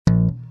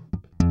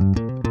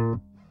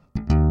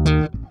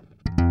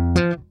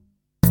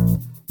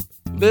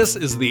This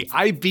is the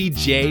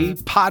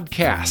IBJ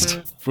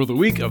podcast for the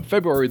week of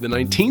February the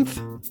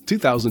 19th,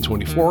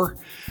 2024,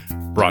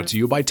 brought to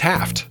you by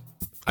Taft.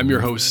 I'm your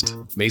host,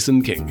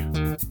 Mason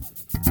King.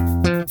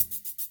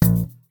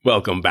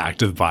 Welcome back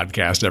to the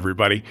podcast,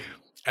 everybody.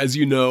 As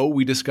you know,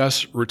 we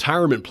discuss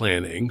retirement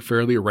planning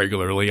fairly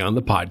regularly on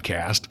the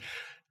podcast,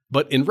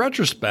 but in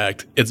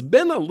retrospect, it's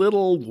been a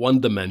little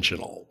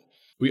one-dimensional.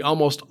 We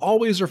almost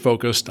always are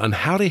focused on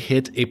how to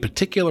hit a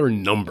particular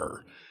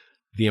number,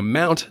 the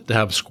amount to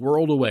have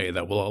squirreled away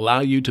that will allow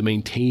you to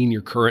maintain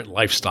your current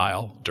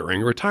lifestyle during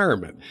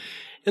retirement.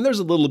 And there's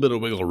a little bit of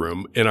wiggle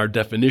room in our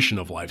definition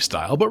of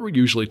lifestyle, but we're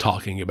usually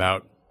talking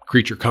about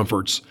creature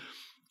comforts,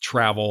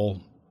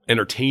 travel,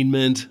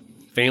 entertainment,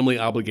 family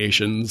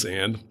obligations,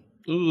 and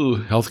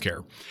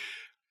healthcare.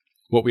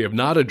 What we have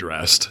not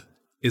addressed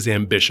is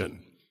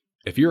ambition.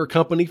 If you're a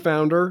company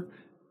founder,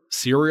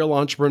 serial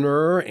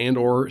entrepreneur, and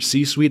or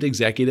C-suite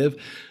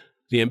executive,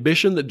 the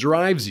ambition that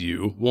drives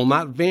you will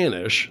not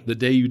vanish the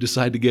day you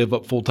decide to give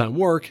up full-time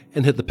work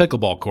and hit the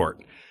pickleball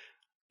court.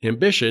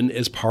 Ambition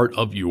is part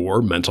of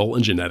your mental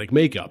and genetic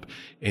makeup,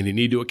 and you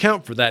need to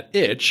account for that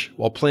itch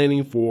while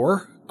planning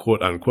for,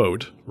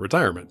 quote-unquote,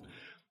 retirement.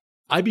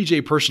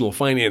 IBJ personal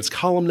finance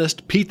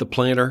columnist Pete the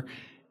Planner,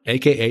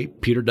 aka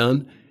Peter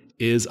Dunn,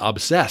 is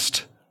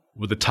obsessed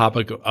with the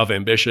topic of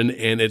ambition,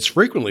 and it's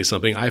frequently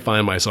something I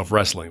find myself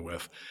wrestling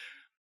with.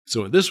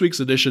 So in this week's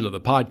edition of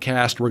the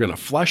podcast, we're going to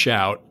flesh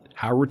out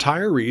how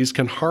retirees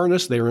can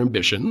harness their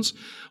ambitions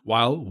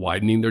while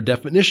widening their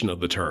definition of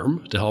the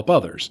term to help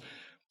others.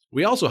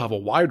 We also have a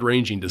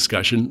wide-ranging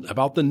discussion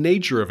about the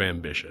nature of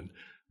ambition,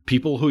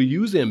 people who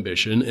use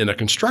ambition in a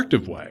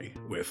constructive way,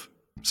 with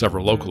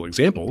several local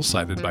examples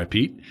cited by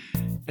Pete,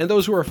 and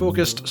those who are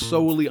focused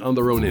solely on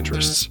their own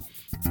interests.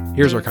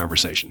 Here's our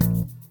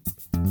conversation.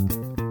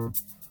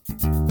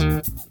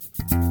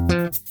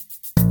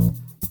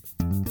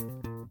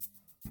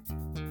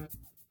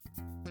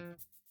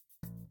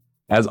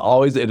 As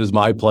always, it is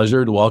my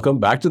pleasure to welcome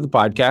back to the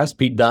podcast,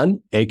 Pete Dunn,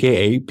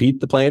 aka Pete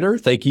the Planner.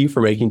 Thank you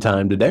for making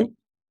time today.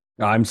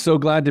 I'm so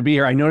glad to be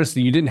here. I noticed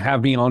that you didn't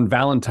have me on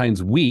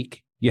Valentine's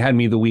week. You had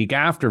me the week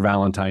after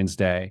Valentine's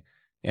Day,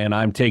 and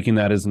I'm taking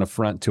that as an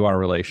affront to our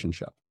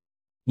relationship.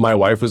 My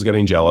wife was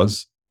getting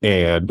jealous,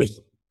 and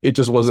it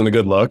just wasn't a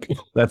good look.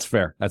 That's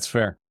fair. That's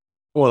fair.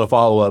 I want to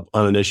follow up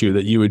on an issue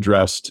that you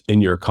addressed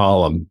in your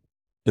column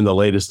in the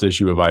latest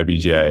issue of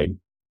IBJ,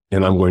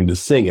 and I'm going to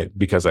sing it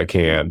because I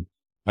can.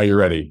 Are you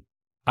ready?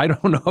 I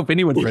don't know if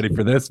anyone's ready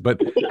for this,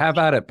 but have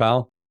at it,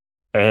 pal.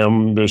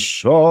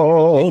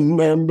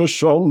 Ambition,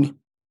 ambition,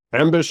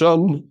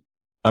 ambition.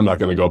 I'm not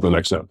going to go up the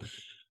next note.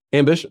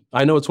 Ambition.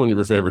 I know it's one of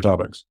your favorite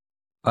topics.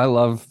 I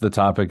love the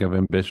topic of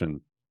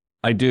ambition.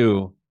 I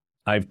do.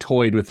 I've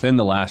toyed within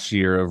the last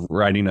year of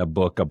writing a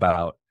book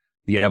about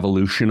the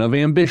evolution of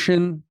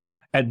ambition.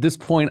 At this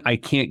point, I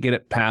can't get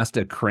it past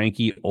a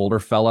cranky older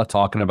fella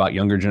talking about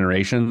younger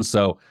generations.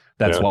 So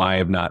that's why I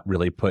have not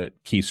really put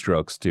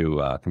keystrokes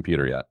to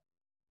computer yet.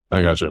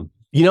 I got you.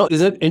 You know,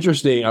 isn't it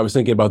interesting? I was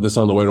thinking about this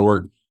on the way to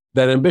work,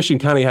 that ambition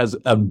kind of has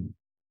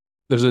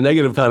there's a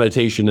negative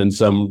connotation in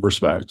some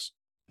respects.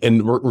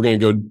 And we're going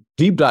to go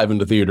deep dive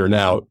into theater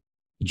now.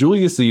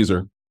 Julius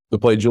Caesar, the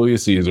play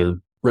Julius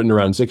Caesar, written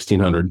around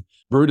 1600,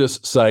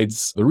 Brutus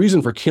cites the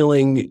reason for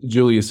killing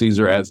Julius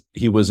Caesar as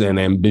he was an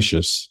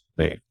ambitious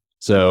man.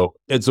 So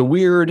it's a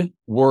weird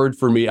word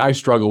for me. I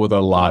struggle with it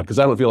a lot because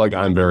I don't feel like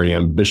I'm very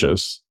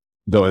ambitious,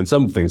 though in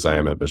some things I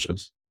am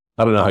ambitious.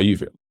 I don't know how you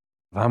feel.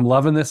 I'm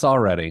loving this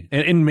already.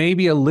 And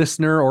maybe a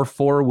listener or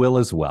four will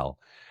as well.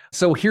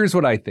 So here's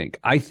what I think.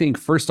 I think,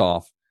 first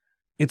off,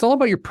 it's all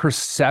about your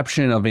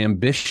perception of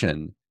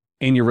ambition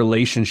and your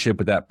relationship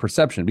with that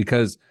perception.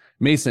 Because,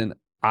 Mason,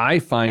 I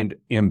find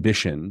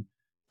ambition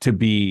to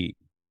be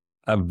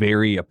a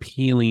very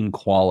appealing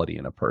quality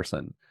in a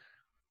person.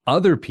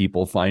 Other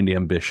people find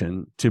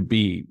ambition to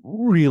be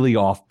really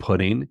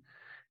off-putting.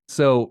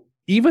 So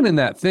even in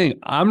that thing,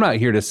 I'm not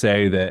here to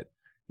say that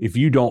if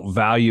you don't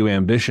value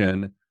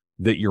ambition,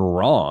 that you're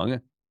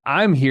wrong.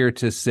 I'm here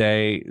to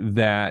say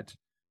that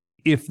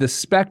if the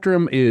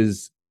spectrum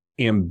is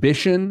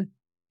ambition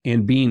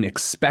and being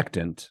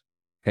expectant,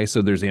 okay,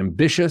 so there's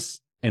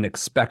ambitious and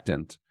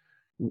expectant,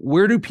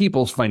 where do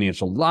people's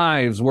financial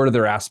lives, where do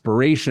their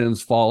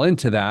aspirations fall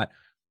into that?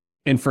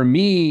 And for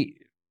me,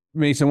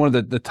 Mason, one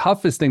of the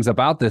toughest things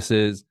about this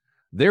is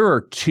there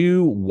are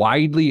two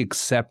widely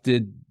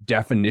accepted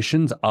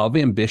definitions of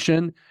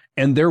ambition,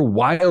 and they're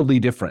wildly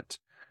different.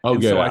 Oh,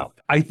 and so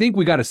I think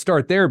we got to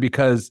start there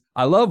because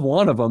I love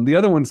one of them. The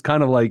other one's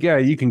kind of like, yeah,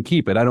 you can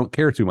keep it. I don't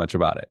care too much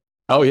about it.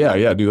 Oh,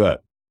 yeah, do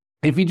that.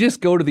 If you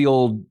just go to the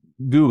old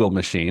Google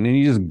machine and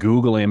you just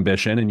Google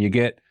ambition and you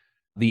get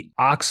the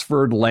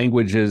Oxford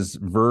Languages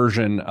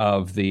version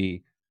of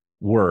the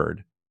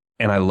word,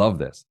 and I love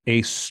this,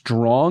 a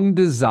strong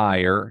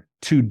desire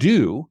to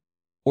do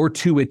or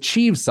to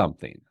achieve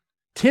something,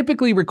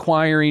 typically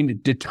requiring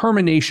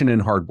determination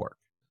and hard work.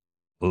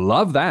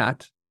 Love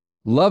that.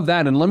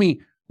 And let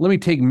me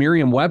take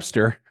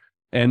Merriam-Webster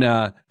and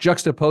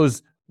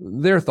juxtapose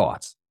their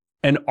thoughts.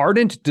 An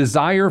ardent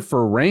desire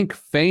for rank,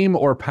 fame,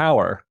 or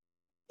power.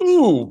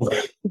 Ooh.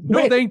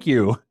 No, thank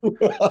you.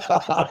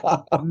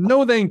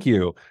 No, thank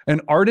you.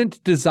 An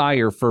ardent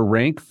desire for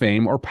rank,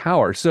 fame, or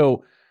power.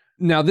 So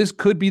now this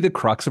could be the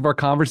crux of our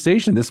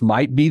conversation. This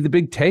might be the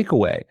big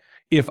takeaway.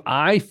 If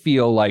I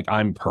feel like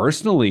I'm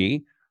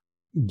personally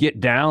get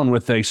down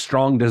with a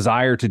strong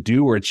desire to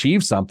do or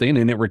achieve something,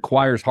 and it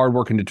requires hard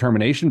work and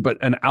determination, but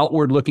an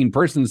outward looking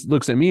person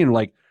looks at me and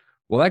like,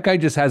 well, that guy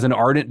just has an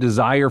ardent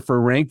desire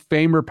for rank,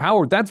 fame, or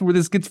power. That's where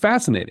this gets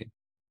fascinating.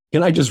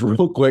 Can I just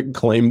real quick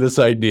claim this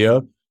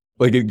idea?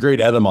 Like a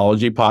great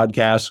etymology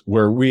podcast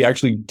where we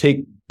actually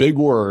take big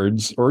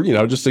words or,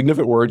 just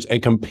significant words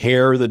and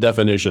compare the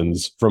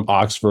definitions from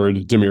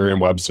Oxford to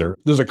Merriam-Webster.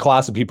 There's a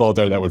class of people out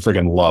there that would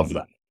freaking love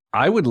that.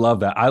 I would love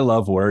that. I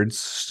love words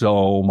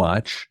so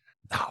much.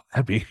 Oh,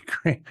 that'd be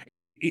great.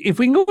 If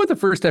we can go with the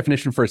first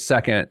definition for a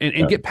second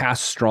and get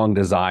past strong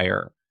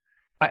desire,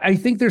 I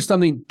think there's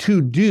something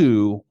to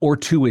do or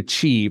to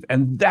achieve.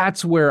 And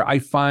that's where I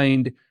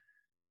find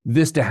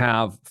this to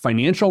have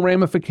financial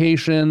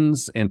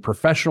ramifications and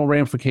professional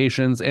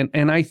ramifications.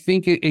 And I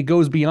think it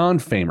goes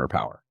beyond fame or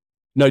power.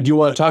 Now, do you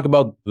want to talk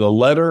about the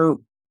letter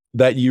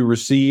that you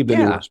received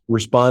and you're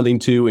responding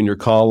to in your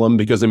column?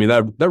 Because, I mean,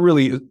 that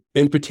really,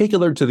 in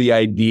particular to the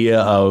idea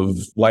of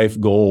life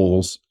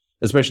goals,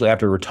 especially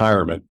after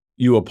retirement,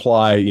 you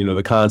apply,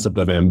 the concept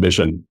of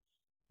ambition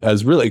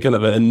as really kind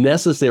of a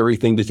necessary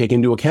thing to take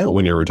into account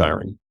when you're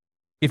retiring.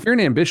 If you're an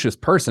ambitious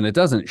person, it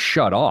doesn't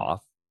shut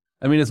off.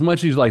 I mean, as much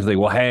as you like to say,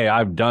 well, hey,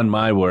 I've done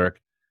my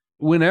work.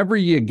 Whenever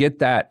you get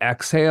that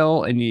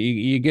exhale and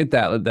you get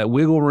that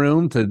wiggle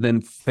room to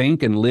then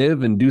think and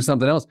live and do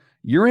something else,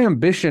 your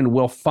ambition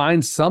will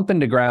find something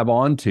to grab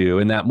onto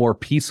in that more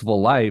peaceful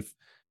life.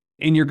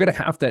 And you're going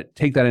to have to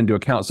take that into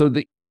account. So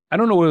I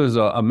don't know whether it was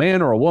a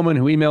man or a woman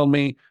who emailed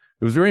me.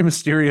 It was very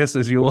mysterious,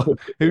 as you'll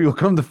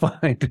come to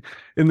find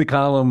in the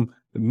column,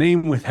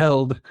 name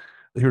withheld.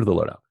 Here's the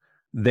lowdown.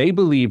 They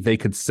believe they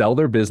could sell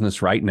their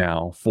business right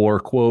now for,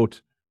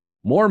 quote,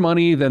 more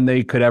money than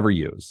they could ever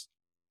use.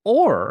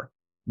 Or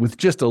with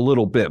just a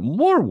little bit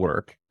more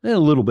work and a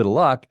little bit of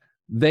luck,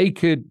 they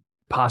could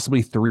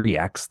possibly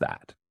 3x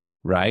that,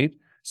 right?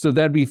 So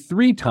that'd be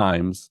 3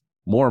 times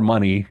more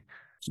money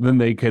than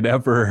they could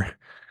ever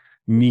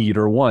need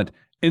or want.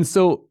 And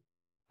so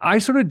I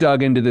sort of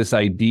dug into this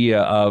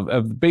idea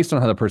of based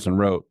on how the person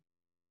wrote,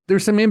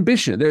 there's some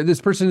ambition.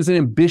 This person is an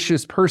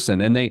ambitious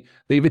person, and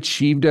they've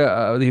achieved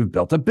they've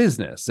built a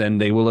business, and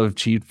they will have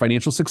achieved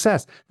financial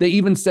success. They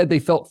even said they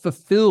felt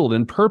fulfilled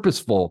and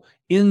purposeful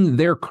in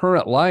their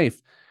current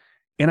life.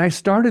 And I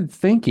started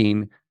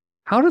thinking,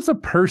 how does a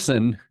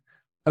person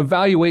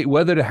evaluate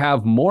whether to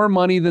have more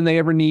money than they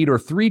ever need or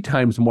 3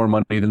 times more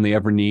money than they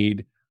ever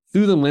need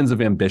through the lens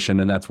of ambition?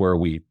 And that's where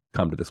we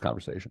come to this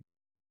conversation.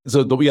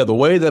 So the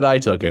way that I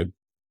took it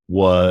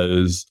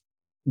was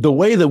the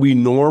way that we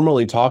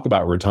normally talk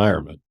about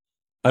retirement.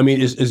 I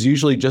mean, is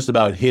usually just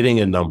about hitting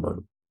a number.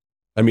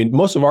 I mean,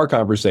 most of our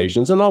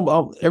conversations and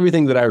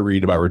everything that I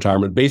read about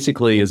retirement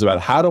basically is about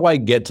how do I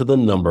get to the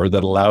number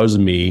that allows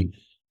me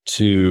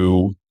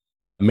to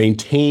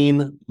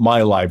maintain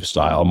my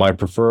lifestyle, my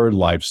preferred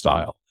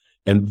lifestyle.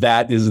 And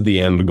that is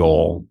the end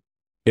goal.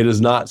 It is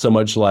not so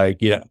much like,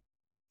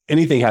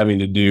 anything having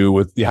to do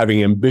with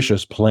having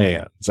ambitious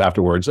plans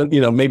afterwards. And,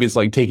 maybe it's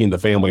like taking the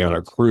family on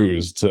a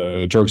cruise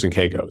to Turks and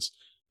Caicos.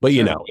 But,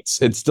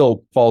 it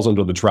still falls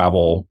under the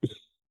travel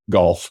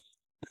golf.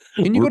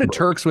 Can you go to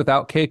Turks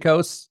without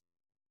Caicos?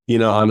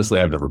 Honestly,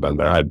 I've never been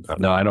there.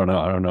 No, I don't know.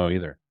 I don't know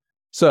either.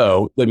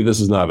 So maybe this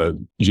is not a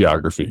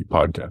geography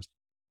podcast.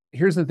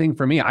 Here's the thing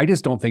for me. I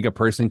just don't think a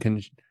person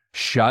can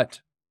shut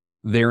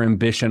their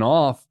ambition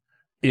off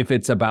if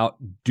it's about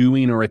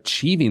doing or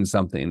achieving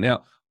something.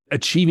 Now,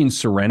 achieving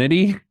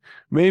serenity,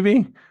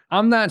 maybe?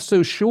 I'm not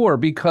so sure,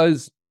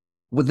 because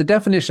with the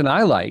definition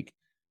I like,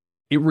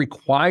 it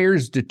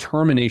requires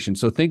determination.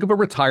 So think of a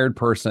retired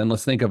person.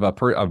 Let's think of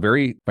a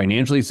very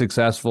financially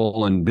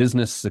successful and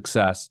business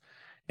success,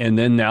 and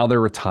then now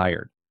they're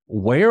retired.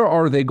 Where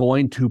are they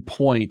going to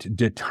point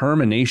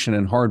determination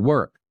and hard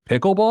work?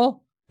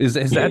 Pickleball? Is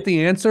that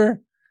the answer?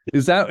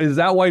 Is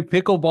that why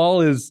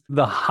pickleball is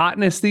the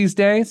hotness these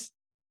days?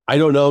 I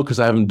don't know, because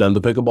I haven't done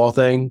the pickleball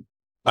thing.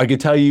 I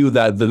could tell you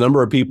that the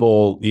number of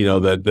people,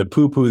 that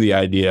poo-poo the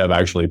idea of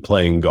actually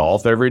playing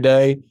golf every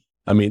day,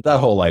 I mean, that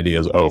whole idea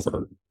is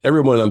over.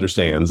 Everyone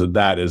understands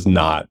that is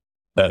not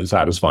a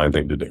satisfying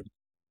thing to do.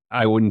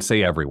 I wouldn't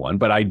say everyone,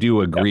 but I do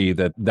agree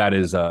that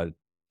is a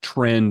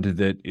trend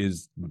that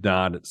is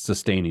not a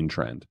sustaining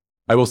trend.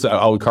 I will say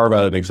I'll carve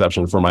out an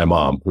exception for my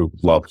mom, who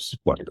loves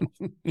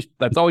playing.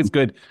 That's always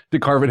good to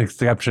carve an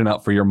exception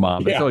out for your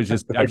mom. It's always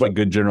just actually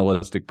good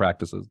journalistic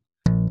practices.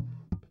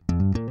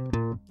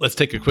 Let's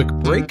take a quick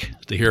break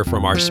to hear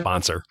from our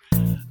sponsor.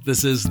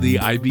 This is the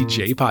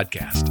IBJ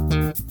podcast.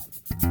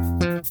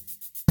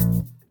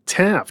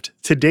 Taft,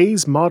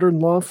 Today's modern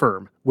law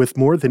firm, with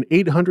more than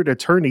 800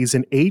 attorneys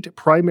in 8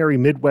 primary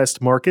Midwest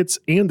markets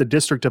and the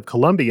District of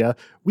Columbia,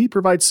 we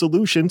provide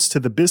solutions to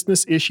the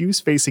business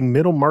issues facing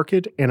middle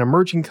market and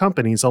emerging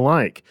companies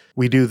alike.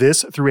 We do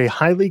this through a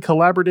highly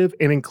collaborative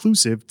and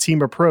inclusive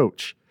team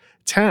approach.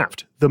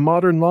 Taft, the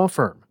modern law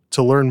firm.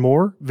 To learn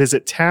more,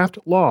 visit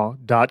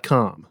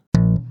taftlaw.com.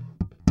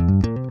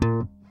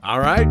 All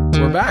right,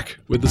 we're back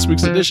with this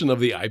week's edition of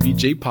the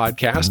IBJ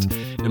podcast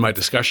and my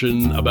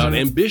discussion about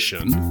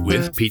ambition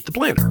with Pete the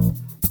Planner.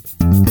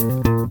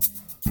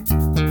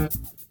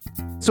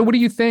 So what do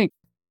you think?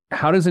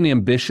 How does an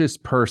ambitious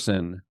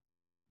person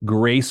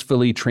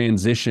gracefully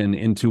transition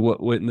into what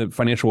in the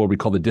financial world we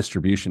call the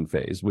distribution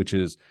phase, which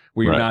is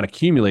where you're not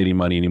accumulating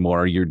money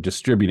anymore, you're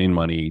distributing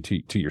money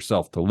to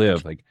yourself to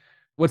live? Like,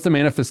 what's the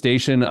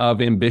manifestation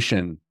of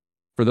ambition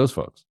for those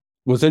folks?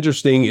 What's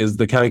interesting is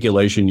the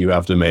calculation you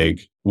have to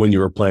make when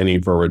you're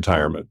planning for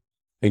retirement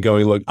and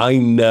going, look, I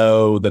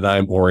know that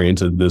I'm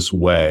oriented this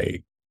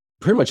way.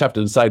 Pretty much have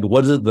to decide,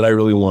 what is it that I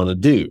really want to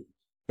do?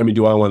 I mean,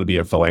 do I want to be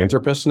a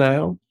philanthropist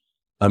now?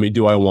 I mean,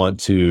 do I want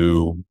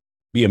to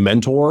be a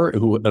mentor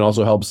and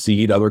also help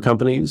seed other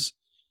companies?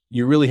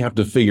 You really have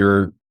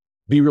to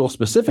be real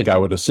specific, I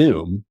would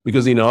assume,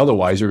 because,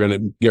 otherwise you're going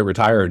to get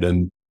retired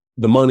and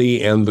the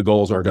money and the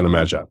goals aren't going to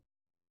match up.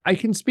 I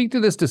can speak to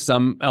this to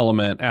some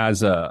element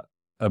as a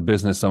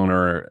business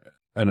owner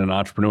and an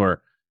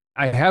entrepreneur.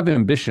 I have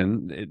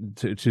ambition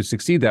to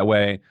succeed that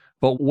way,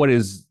 but what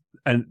is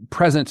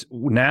present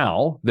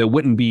now that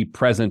wouldn't be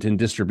present in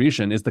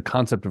distribution is the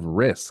concept of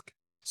risk.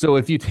 So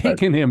if you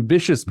take an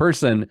ambitious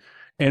person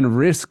and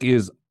risk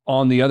is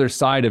on the other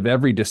side of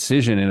every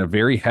decision in a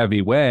very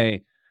heavy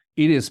way,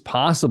 it is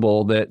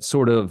possible that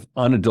sort of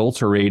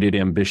unadulterated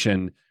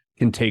ambition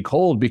can take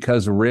hold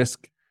because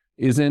risk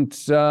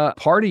isn't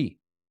party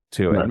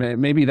to it. Right.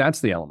 Maybe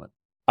that's the element.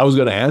 I was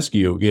going to ask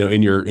you,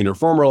 in your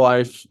former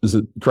life, is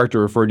it correct to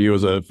refer to you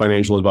as a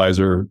financial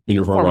advisor in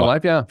your former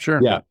life? Yeah, sure.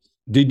 Yeah.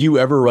 Did you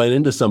ever run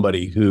into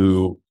somebody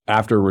who,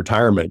 after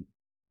retirement,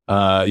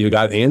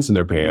 got ants in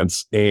their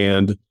pants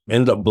and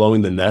ended up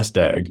blowing the nest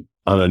egg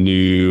on a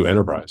new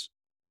enterprise?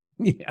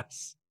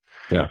 Yes.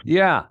 Yeah.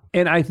 Yeah.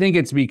 And I think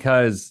it's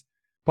because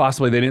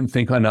possibly they didn't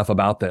think enough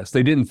about this.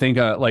 They didn't think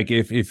like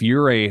if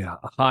you're a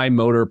high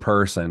motor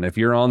person, if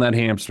you're on that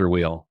hamster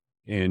wheel,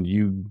 and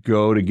you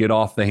go to get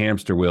off the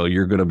hamster wheel,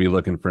 you're going to be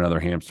looking for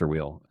another hamster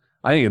wheel.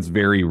 I think it's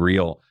very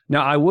real.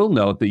 Now, I will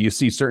note that you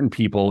see certain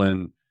people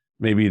in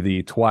maybe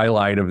the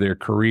twilight of their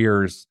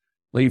careers,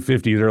 late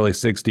 50s, early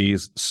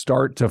 60s,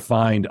 start to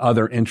find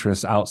other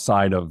interests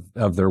outside of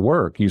their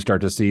work. You start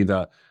to see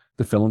the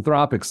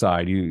philanthropic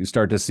side. You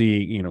start to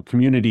see,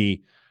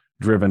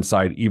 community-driven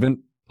side,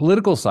 even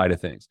political side of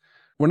things.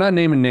 We're not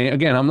naming name.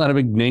 Again, I'm not a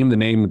big name the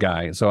name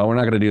guy, so we're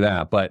not going to do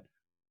that. But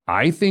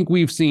I think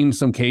we've seen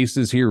some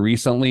cases here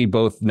recently,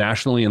 both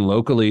nationally and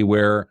locally,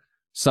 where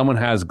someone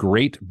has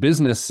great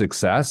business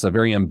success, a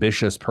very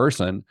ambitious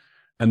person,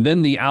 and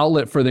then the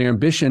outlet for their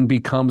ambition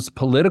becomes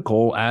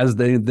political as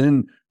they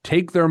then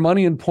take their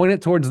money and point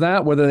it towards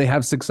that, whether they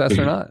have success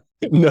or not.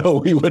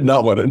 No, we would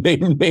not want to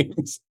name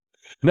names.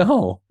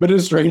 No. But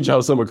it's strange how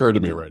some occurred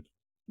to me, right?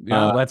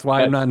 Yeah, that's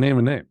why I'm not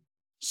naming names.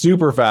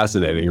 Super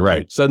fascinating,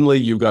 right? Suddenly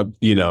you've got,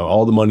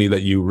 all the money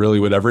that you really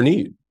would ever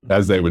need,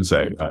 as they would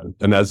say,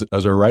 and as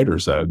our writer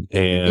said.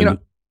 And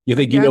you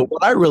think,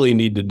 what I really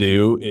need to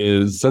do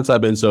is, since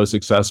I've been so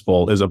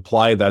successful, is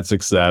apply that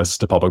success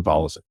to public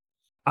policy.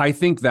 I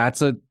think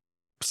that's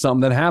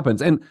something that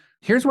happens. And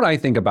here's what I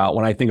think about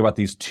when I think about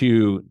these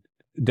two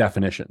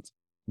definitions,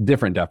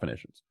 different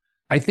definitions.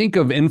 I think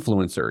of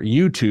influencer,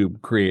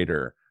 YouTube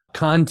creator,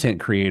 content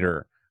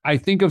creator. I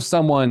think of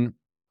someone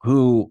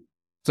who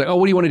say, oh,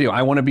 what do you want to do?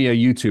 I want to be a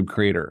YouTube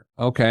creator.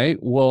 Okay,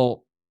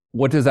 well,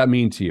 what does that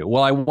mean to you?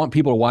 Well, I want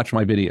people to watch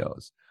my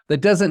videos.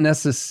 That doesn't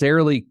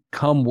necessarily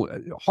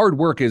hard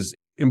work is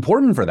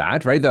important for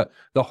that, right?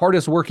 The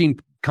hardest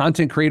working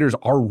content creators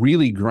are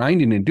really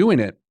grinding and doing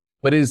it.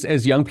 But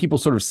as young people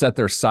sort of set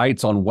their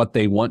sights on what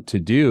they want to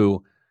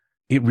do,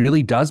 it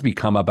really does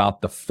become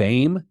about the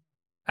fame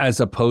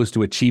as opposed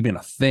to achieving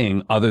a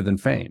thing other than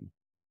fame.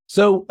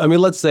 So, I mean,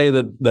 let's say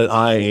that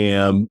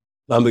I'm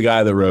the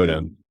guy that wrote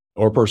in,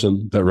 or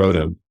person that wrote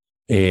in.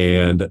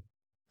 And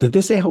did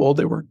they say how old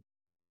they were?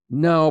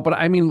 No, but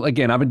I mean,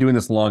 again, I've been doing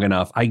this long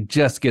enough. I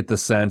just get the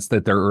sense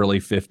that they're early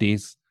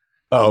 50s.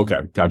 Oh, okay.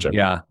 Gotcha.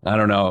 Yeah. I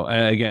don't know.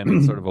 Again,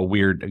 it's sort of a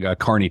weird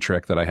Carney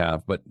trick that I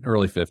have, but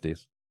early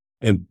 50s.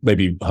 And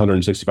maybe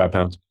 165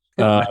 pounds.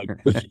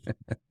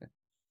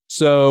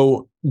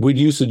 So would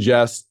you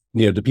suggest,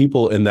 to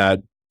people in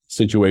that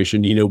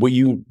situation, what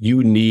you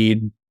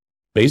need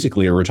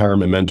basically a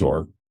retirement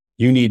mentor.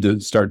 You need to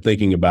start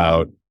thinking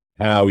about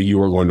how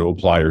you are going to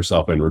apply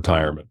yourself in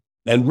retirement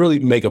and really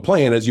make a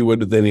plan as you would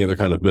with any other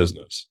kind of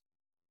business.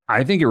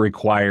 I think it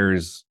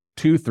requires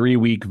 2-3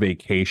 week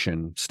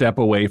vacation, step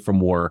away from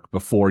work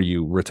before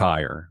you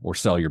retire or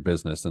sell your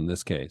business in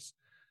this case,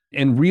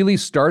 and really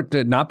start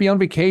to not be on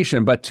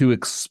vacation, but to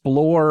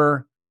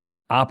explore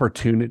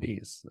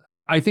opportunities.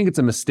 I think it's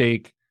a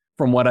mistake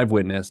from what I've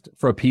witnessed,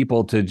 for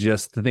people to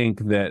just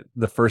think that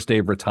the first day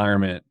of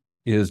retirement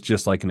is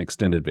just like an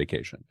extended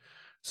vacation.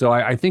 So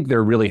I think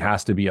there really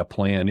has to be a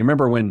plan. You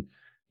remember when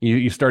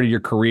you started your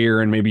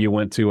career and maybe you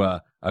went to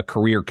a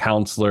career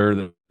counselor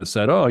that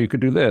said, oh, you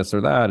could do this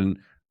or that. And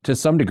to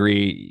some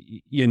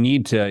degree, you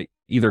need to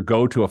either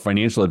go to a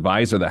financial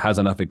advisor that has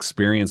enough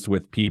experience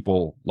with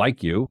people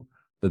like you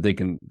that they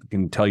can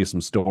tell you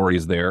some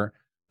stories there.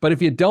 But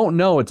if you don't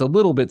know, it's a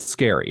little bit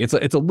scary. It's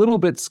a little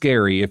bit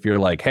scary if you're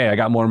like, hey, I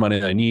got more money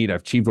than I need.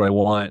 I've achieved what I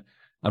want.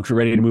 I'm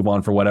ready to move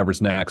on for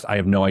whatever's next. I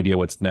have no idea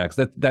what's next.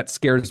 That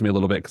scares me a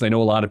little bit because I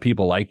know a lot of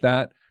people like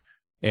that.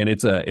 And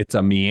it's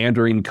a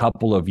meandering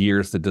couple of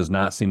years that does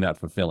not seem that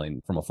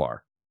fulfilling from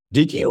afar.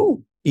 Did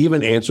you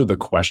even answer the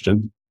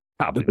question?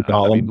 Probably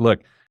not. I mean,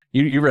 look,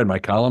 you read my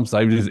columns.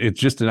 It's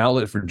just an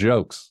outlet for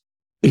jokes.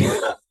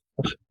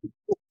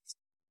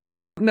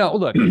 No,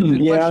 look,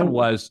 the question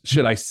was,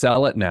 should I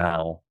sell it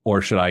now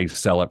or should I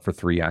sell it for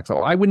 3x?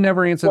 I would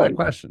never answer that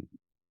question.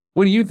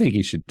 What do you think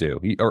he should do?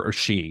 Or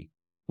she?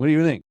 What do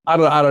you think? I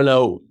don't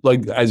know.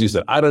 Like, as you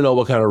said, I don't know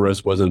what kind of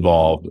risk was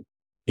involved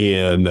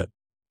in,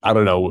 I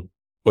don't know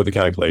what the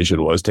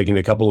calculation was, taking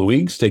a couple of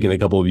weeks, taking a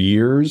couple of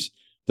years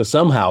to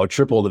somehow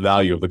triple the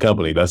value of the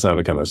company. That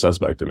sounded kind of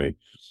suspect to me.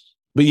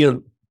 But,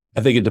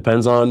 I think it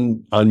depends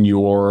on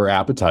your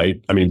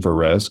appetite, for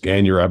risk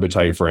and your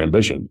appetite for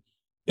ambition.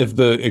 If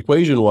the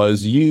equation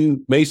was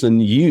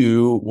Mason,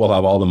 you will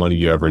have all the money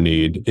you ever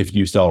need if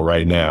you sell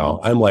right now.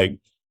 I'm like,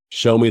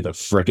 show me the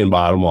frickin'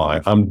 bottom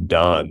line. I'm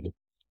done.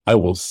 I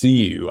will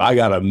see you. I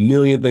got a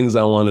million things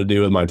I want to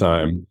do with my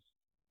time.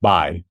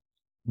 Bye.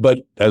 But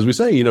as we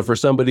say, for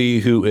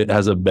somebody who it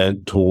has a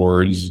bent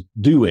towards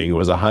doing,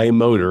 was a high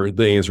motor,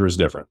 the answer is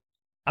different.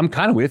 I'm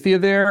kind of with you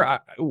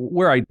there.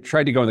 Where I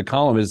tried to go in the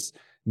column is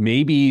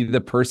maybe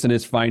the person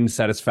is finding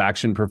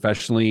satisfaction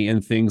professionally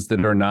in things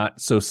that are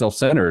not so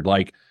self-centered,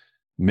 like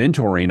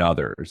mentoring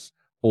others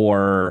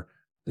or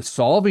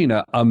solving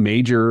a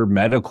major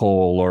medical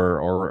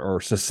or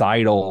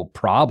societal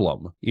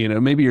problem.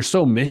 Maybe you're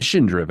so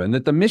mission driven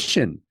that the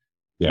mission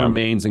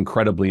remains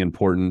incredibly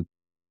important.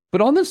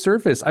 But on the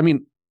surface,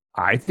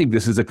 I think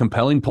this is a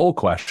compelling poll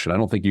question. I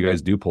don't think you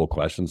guys do poll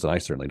questions, and I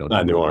certainly don't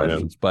do poll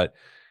questions. But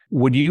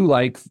would you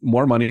like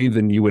more money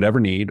than you would ever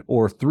need,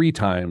 or 3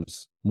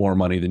 times more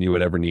money than you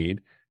would ever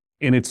need?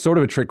 And it's sort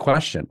of a trick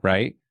question,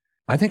 right?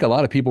 I think a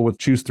lot of people would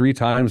choose 3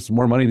 times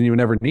more money than you would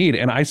ever need,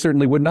 and I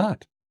certainly would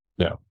not.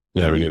 Yeah,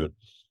 me neither.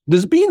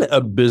 Does being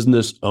a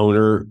business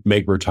owner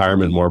make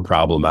retirement more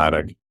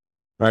problematic?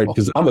 Right?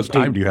 Because how much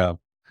time do you have?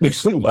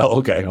 Well,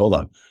 okay, hold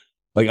on.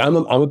 Like I'm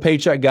a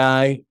paycheck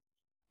guy.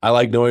 I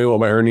like knowing what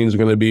my earnings are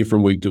going to be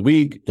from week to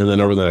week, and then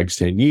over the next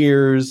 10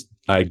 years,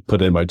 I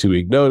put in my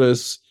 2-week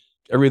notice.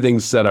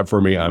 Everything's set up for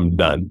me. I'm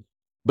done.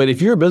 But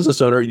if you're a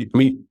business owner,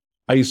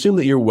 I assume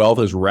that your wealth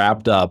is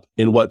wrapped up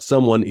in what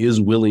someone is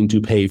willing to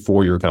pay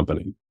for your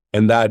company,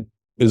 and that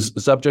is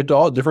subject to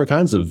all different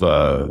kinds of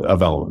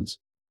elements.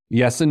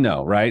 Yes and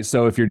no, right?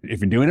 So if you're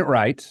doing it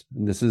right,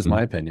 and this is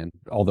my opinion,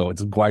 although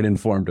it's a quite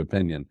informed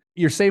opinion,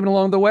 you're saving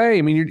along the way.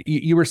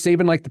 You were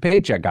saving like the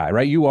paycheck guy,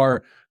 right? You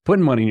are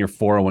putting money in your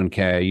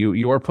 401k.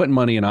 You are putting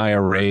money in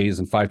IRAs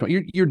and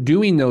 520. You're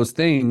doing those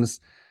things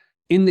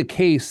in the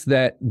case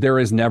that there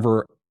is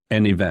never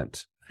an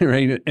event,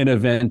 right? An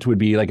event would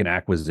be like an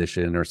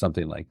acquisition or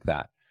something like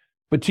that.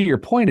 But to your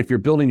point, if you're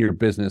building your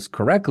business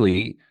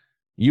correctly,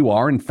 you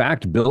are in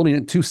fact building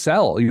it to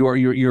sell.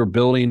 You're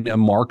building a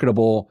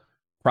marketable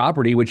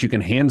property, which you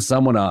can hand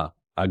someone a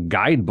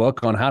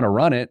guidebook on how to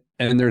run it,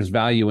 and there's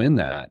value in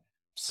that.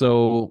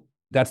 So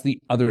that's the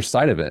other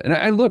side of it. And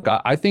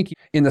I think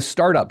in the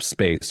startup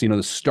space,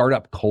 the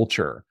startup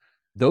culture,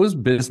 those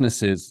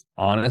businesses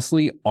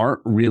honestly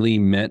aren't really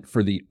meant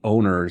for the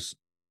owners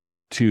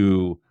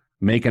to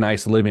make a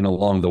nice living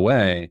along the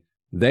way.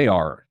 They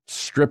are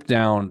stripped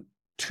down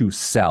to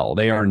sell.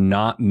 They are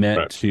not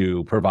meant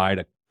to provide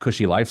a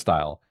cushy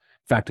lifestyle.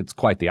 In fact, it's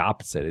quite the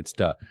opposite. It's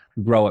to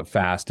grow it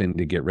fast and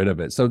to get rid of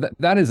it. So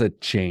that is a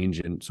change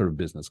in sort of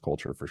business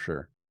culture for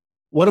sure.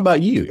 What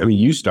about you?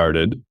 You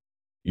started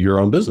your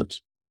own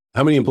business.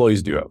 How many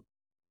employees do you have?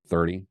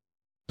 30.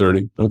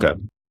 30? Okay.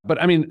 But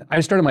I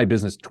started my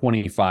business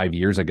 25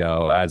 years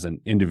ago as an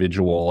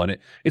individual, and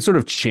it sort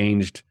of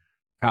changed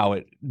how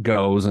it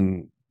goes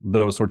and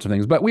those sorts of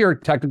things. But we are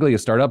technically a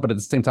startup, but at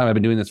the same time, I've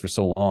been doing this for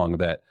so long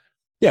that.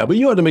 Yeah, but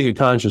you had to make a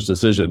conscious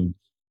decision.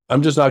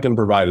 I'm just not going to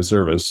provide a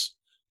service.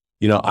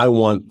 I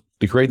want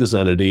to create this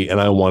entity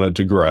and I want it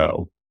to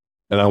grow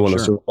and I want to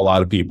serve a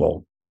lot of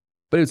people.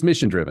 But it's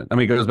mission driven.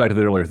 It goes back to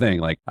the earlier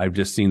thing. Like I've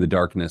just seen the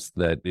darkness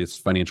that is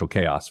financial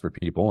chaos for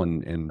people.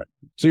 And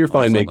so you're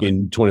fine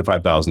making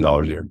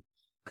 $25,000 a year.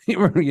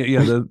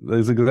 Yeah,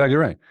 that's exactly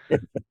right.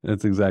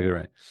 That's exactly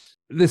right.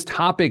 This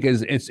topic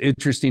it's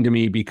interesting to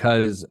me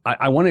because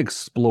I want to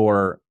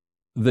explore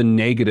the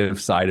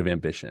negative side of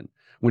ambition.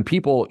 When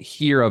people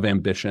hear of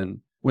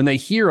ambition, when they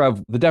hear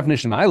of the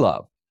definition I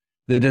love,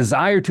 the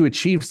desire to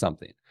achieve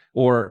something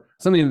or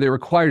something that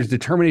requires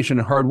determination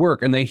and hard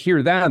work, and they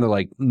hear that and they're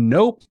like,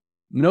 nope,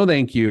 no,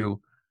 thank you.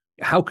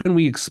 how can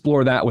we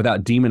explore that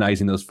without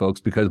demonizing those folks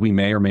because we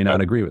may or may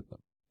not agree with them?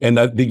 And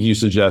I think you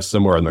suggest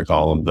somewhere in the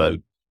column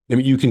that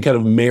you can kind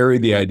of marry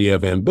the idea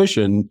of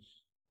ambition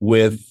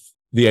with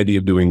the idea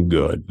of doing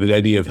good, the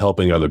idea of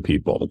helping other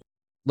people.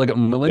 Like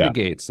Melinda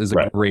Gates is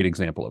a great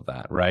example of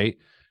that, right?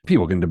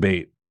 People can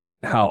debate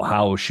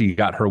how she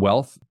got her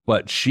wealth,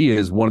 but she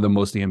is one of the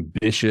most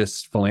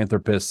ambitious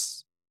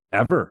philanthropists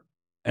ever.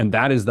 And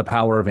that is the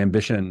power of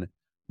ambition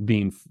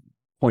being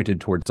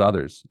pointed towards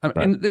others.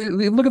 And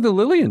look at the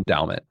Lilly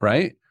Endowment,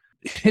 right?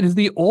 It is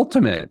the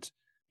ultimate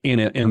in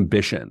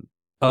ambition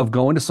of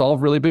going to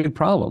solve really big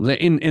problems.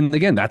 And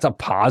again, that's a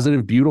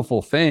positive,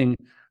 beautiful thing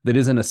that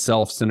isn't a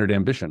self-centered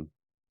ambition.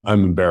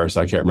 I'm embarrassed.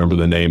 I can't remember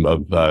the name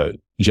of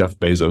Jeff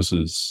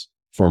Bezos's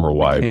former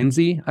wife.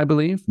 Mackenzie, I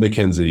believe.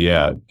 Mackenzie,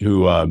 yeah,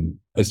 who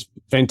is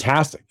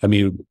fantastic. I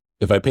mean,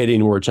 if I paid any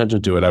more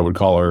attention to it, I would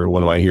call her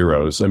one of my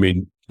heroes. I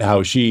mean,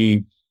 how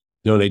she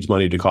donates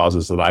money to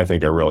causes that I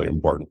think are really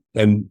important,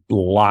 and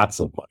lots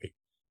of money.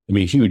 I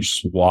mean,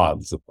 huge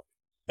swaths of money.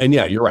 And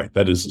yeah, you're right.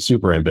 That is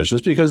super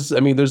ambitious because, I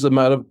mean, there's a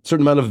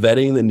certain amount of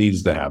vetting that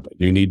needs to happen.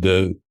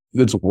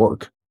 It's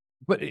work.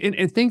 But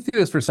and think through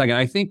this for a second.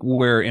 I think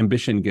where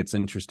ambition gets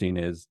interesting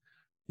is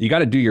you got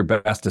to do your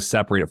best to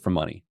separate it from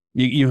money.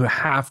 You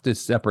have to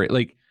separate.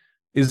 Like,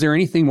 is there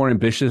anything more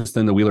ambitious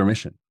than the Wheeler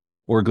Mission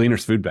or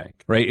Gleaner's Food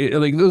Bank, right?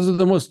 Like, those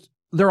are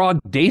they're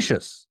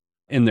audacious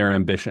in their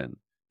ambition.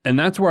 And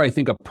that's where I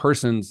think a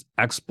person's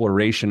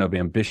exploration of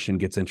ambition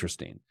gets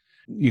interesting.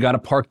 You got to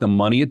park the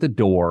money at the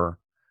door,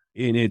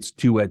 and it's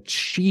to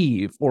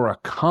achieve or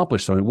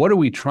accomplish something. What are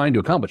we trying to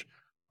accomplish?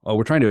 Oh,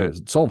 we're trying to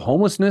solve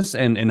homelessness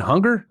and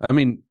hunger? I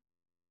mean,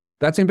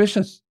 that's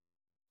ambitious.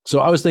 So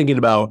I was thinking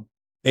about,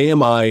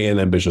 am I an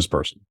ambitious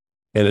person?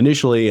 And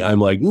initially I'm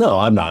like, no,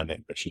 I'm not an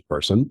ambitious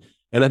person.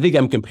 And I think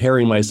I'm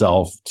comparing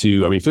myself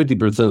to,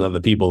 50% of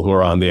the people who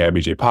are on the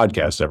IBJ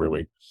podcast every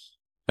week.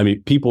 I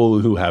mean, people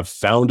who have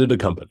founded a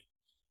company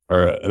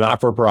or a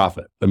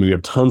not-for-profit. I mean, we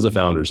have tons of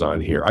founders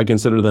on here. I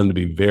consider them to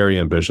be very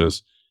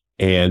ambitious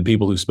and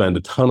people who spend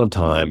a ton of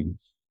time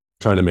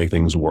trying to make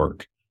things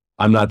work.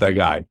 I'm not that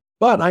guy,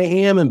 but I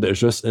am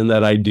ambitious in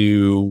that I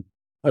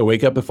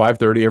wake up at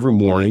 5:30 every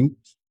morning.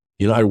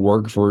 I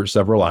work for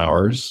several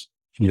hours,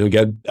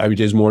 get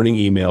IBJ's morning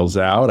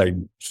emails out. I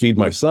feed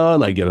my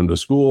son, I get him to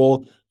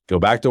school, go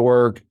back to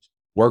work,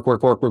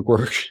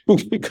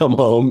 come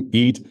home,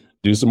 eat,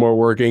 do some more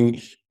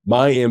working.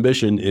 My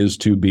ambition is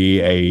to be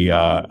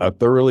a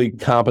thoroughly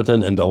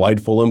competent and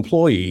delightful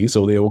employee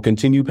so they will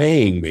continue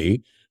paying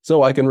me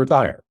so I can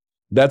retire.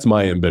 That's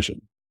my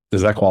ambition.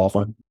 Does that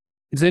qualify?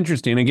 It's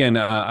interesting. Again,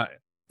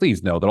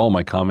 please know that all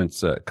my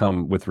comments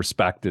come with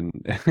respect,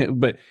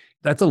 but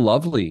that's a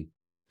lovely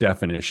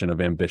definition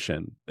of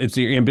ambition. It's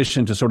your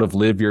ambition to sort of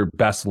live your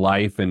best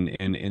life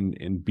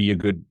and be a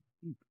good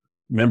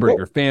member of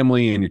your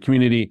family and your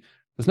community.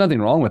 There's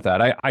nothing wrong with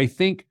that. I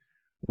think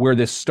where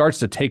this starts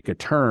to take a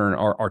turn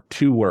are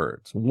two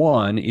words.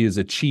 One is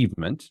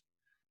achievement,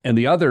 and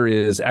the other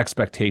is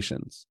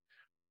expectations.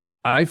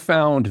 I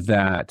found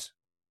that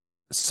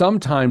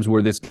sometimes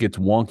where this gets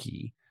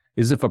wonky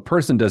is if a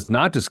person does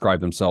not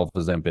describe themselves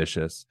as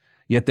ambitious,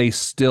 yet they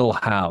still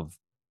have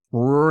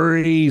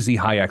crazy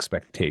high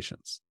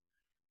expectations.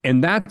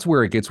 And that's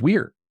where it gets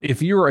weird.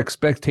 If your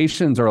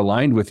expectations are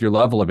aligned with your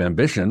level of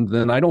ambition,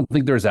 then I don't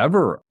think there's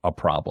ever a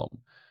problem.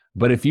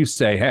 But if you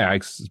say, hey, I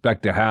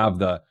expect to have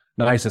the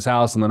nicest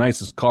house and the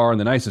nicest car and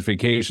the nicest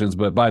vacations,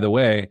 but by the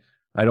way,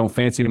 I don't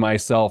fancy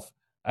myself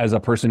as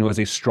a person who has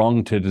a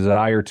strong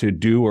desire to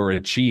do or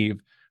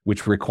achieve,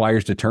 which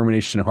requires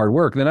determination and hard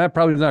work, then that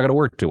probably is not going to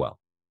work too well.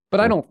 But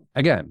I don't,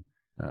 again,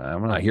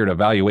 I'm not here to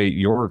evaluate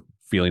your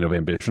feeling of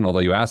ambition, although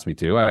you asked me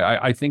to.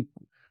 I think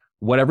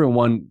what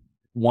everyone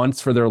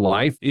wants for their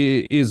life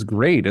is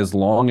great as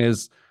long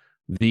as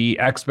the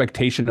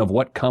expectation of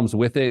what comes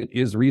with it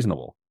is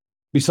reasonable.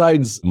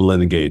 Besides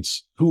Melinda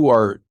Gates, who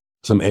are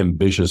some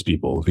ambitious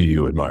people who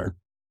you admire?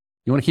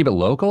 You want to keep it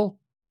local?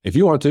 If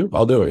you want to,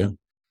 I'll do it, yeah.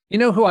 You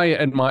know who I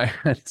admire?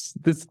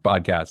 This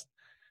podcast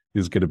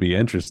is going to be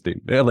interesting.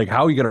 Like,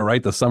 how are you going to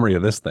write the summary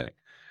of this thing?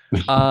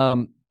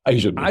 I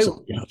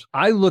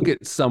look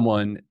at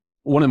someone,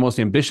 one of the most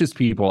ambitious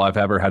people I've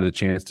ever had a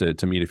chance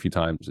to meet a few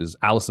times is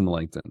Allison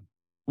Langton.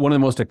 One of the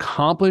most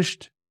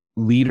accomplished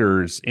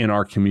leaders in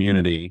our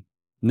community,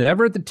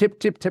 never at the tip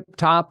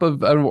top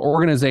of an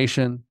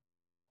organization,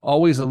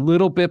 always a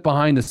little bit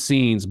behind the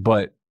scenes,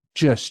 but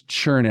just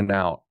churning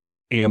out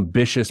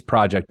ambitious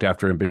project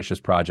after ambitious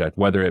project,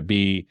 whether it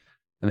be,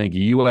 I think,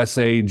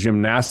 USA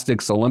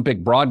Gymnastics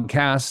Olympic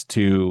broadcast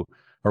to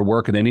her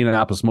work at the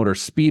Indianapolis Motor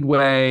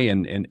Speedway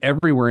and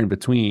everywhere in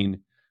between.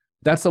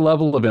 That's the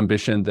level of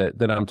ambition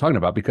that I'm talking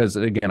about, because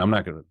again, I'm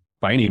not going to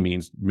by any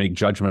means make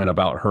judgment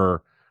about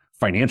her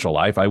financial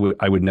life. I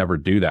would never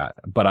do that.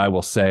 But I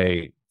will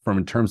say, from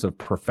in terms of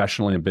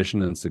professional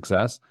ambition and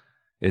success,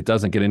 it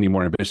doesn't get any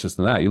more ambitious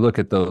than that. You look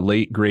at the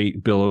late,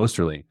 great Bill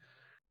Osterly.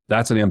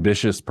 That's an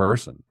ambitious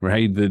person,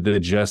 right? That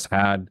just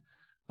had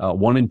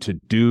wanted to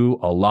do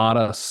a lot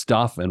of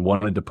stuff and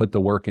wanted to put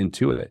the work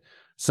into it.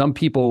 Some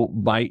people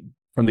might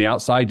from the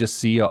outside just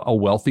see a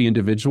wealthy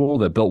individual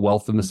that built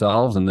wealth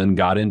themselves and then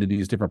got into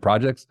these different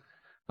projects,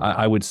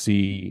 I would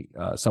see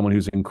someone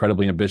who's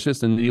incredibly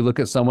ambitious. And you look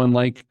at someone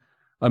like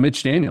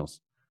Mitch Daniels,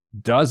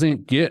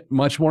 doesn't get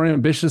much more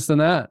ambitious than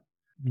that,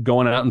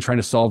 going out and trying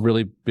to solve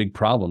really big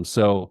problems.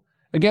 So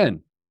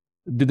again,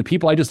 do the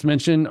people I just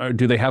mentioned, or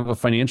do they have a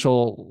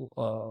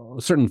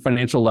certain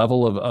financial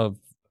level of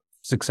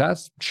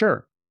success?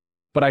 Sure.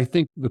 But I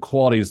think the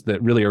qualities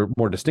that really are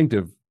more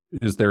distinctive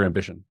is their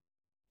ambition.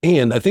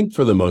 And I think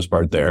for the most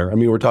part there, I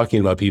mean, we're talking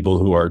about people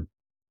who are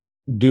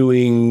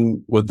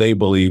doing what they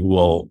believe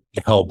will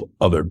help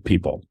other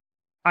people.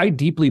 I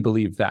deeply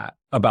believe that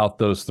about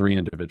those three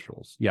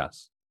individuals.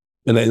 Yes.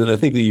 And I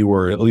think that you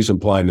were at least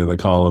implying in the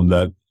column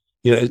that,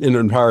 in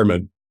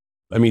empowerment,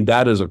 I mean,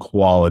 that is a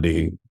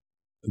quality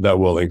that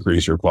will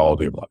increase your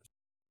quality of life.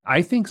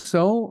 I think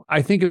so.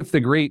 I think if the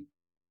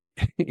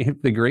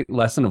great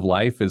lesson of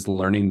life is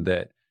learning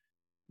that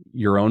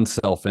your own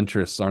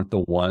self-interests aren't the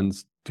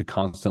ones to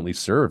constantly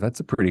serve, that's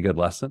a pretty good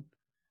lesson.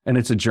 And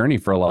it's a journey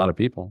for a lot of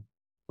people.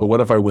 But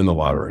what if I win the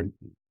lottery?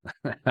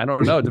 I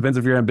don't know. It depends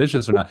if you're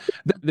ambitious or not.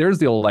 There's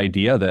the old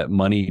idea that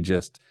money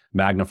just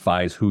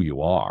magnifies who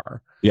you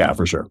are. Yeah,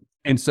 for sure.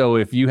 And so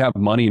if you have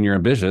money and you're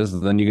ambitious,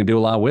 then you can do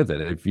a lot with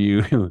it. If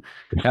you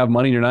have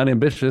money and you're not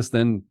ambitious,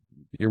 then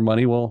your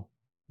money will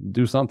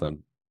do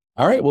something.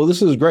 All right. Well,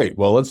 this is great.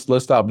 Well,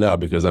 let's stop now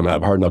because I'm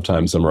having a hard enough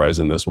time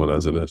summarizing this one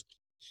as it is.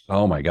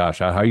 Oh my gosh.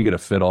 How are you going to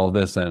fit all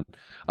this in?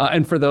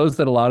 And for those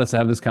that allowed us to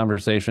have this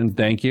conversation,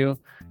 thank you.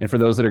 And for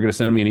those that are going to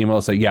send me an email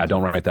and say, yeah,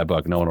 don't write that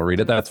book, no one will read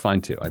it, that's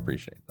fine too. I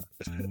appreciate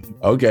that.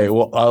 Okay.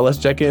 Well, let's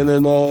check in a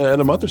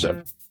month or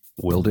so.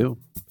 Will do.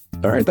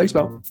 All right. Thanks,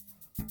 Bill.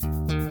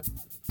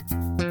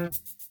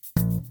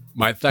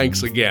 My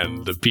thanks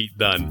again to Pete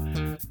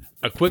Dunn.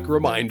 A quick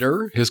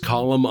reminder, his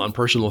column on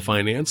personal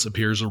finance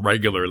appears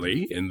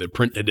regularly in the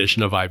print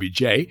edition of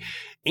IBJ,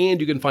 and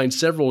you can find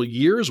several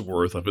years'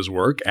 worth of his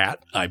work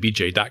at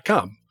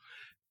ibj.com.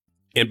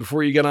 And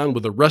before you get on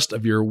with the rest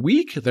of your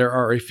week, there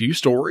are a few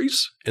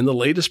stories in the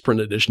latest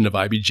print edition of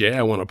IBJ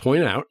I want to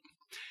point out.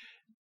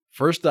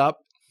 First up,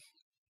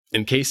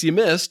 in case you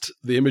missed,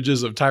 the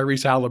images of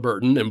Tyrese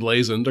Halliburton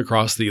emblazoned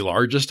across the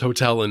largest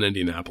hotel in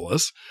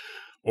Indianapolis,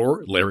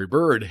 or Larry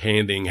Bird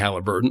handing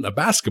Halliburton a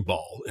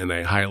basketball in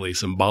a highly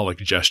symbolic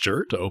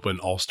gesture to open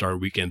All-Star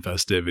Weekend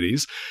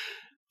festivities.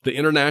 The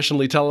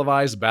internationally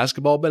televised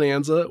basketball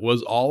bonanza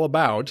was all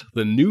about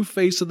the new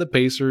face of the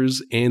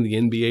Pacers and the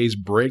NBA's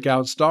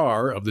breakout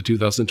star of the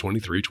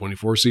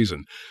 2023-24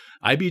 season.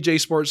 IBJ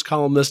Sports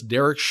columnist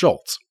Derek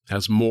Schultz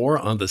has more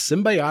on the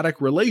symbiotic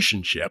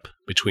relationship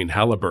between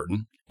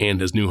Halliburton and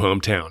his new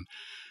hometown.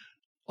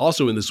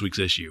 Also in this week's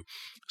issue,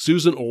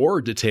 Susan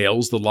Orr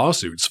details the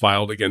lawsuits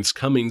filed against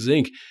Cummings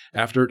Inc.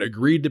 after it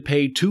agreed to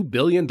pay $2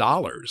 billion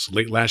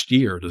late last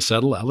year to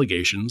settle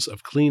allegations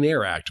of Clean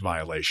Air Act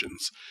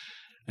violations.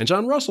 And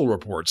John Russell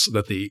reports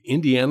that the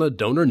Indiana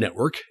Donor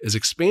Network is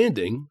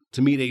expanding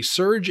to meet a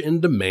surge in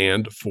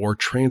demand for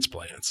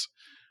transplants.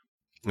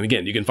 And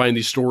again, you can find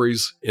these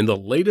stories in the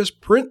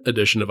latest print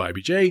edition of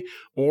IBJ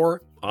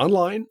or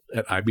online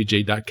at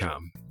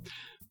ibj.com.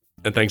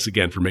 And thanks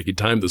again for making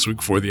time this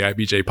week for the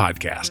IBJ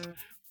podcast.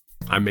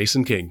 I'm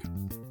Mason King.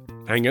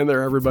 Hang in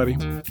there, everybody.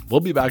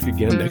 We'll be back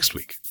again next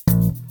week.